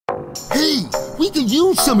Hey, we could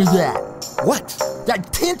use some of that. What?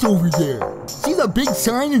 That tent over there. See the big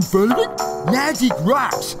sign in front of it? Magic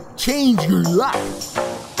rocks. Change your luck.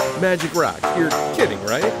 Magic rocks? You're kidding,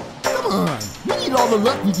 right? Come on. We need all the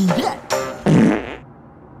luck we can get.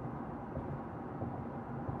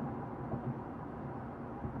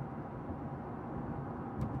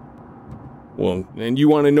 Well, and you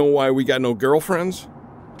want to know why we got no girlfriends?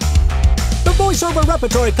 The voiceover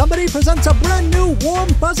repertory company presents a brand new, warm,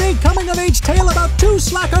 fuzzy, coming-of-age tale about two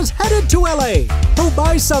slackers headed to L.A. who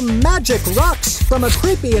buy some magic rocks from a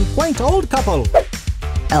creepy and quaint old couple.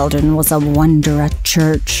 Eldon was a wonder at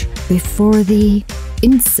church before the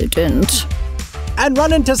incident. And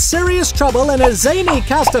run into serious trouble in a zany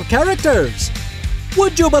cast of characters.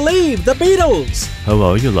 Would you believe the Beatles?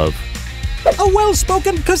 Hello, you love. A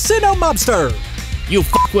well-spoken casino mobster. You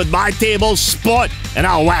fuck with my table, sport, and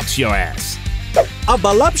I'll wax your ass. A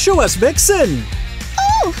voluptuous vixen.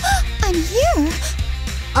 Oh, I'm here.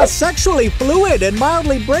 A sexually fluid and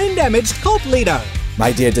mildly brain-damaged cult leader.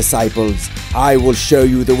 My dear disciples, I will show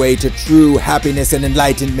you the way to true happiness and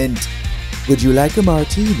enlightenment. Would you like a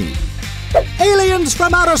martini? Aliens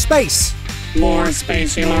from outer space. More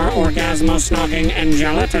spacular orgasmo-snogging and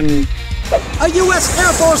gelatin. A U.S.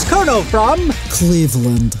 Air Force colonel from...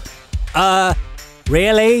 Cleveland.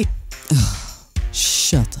 Really?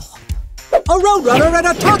 Shut up. A roadrunner and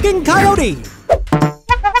a talking coyote.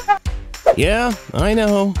 Yeah, I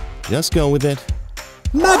know. Just go with it.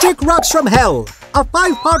 Magic Rocks from Hell. A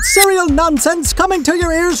 5-part serial nonsense coming to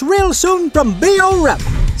your ears real soon from B.O. Rep.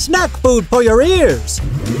 Snack food for your ears.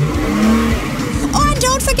 Oh, and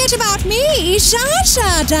don't forget about me,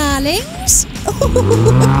 Sha-Sha, darlings.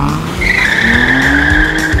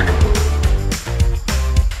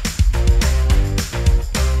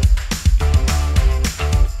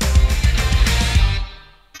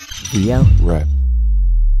 Yeah, right.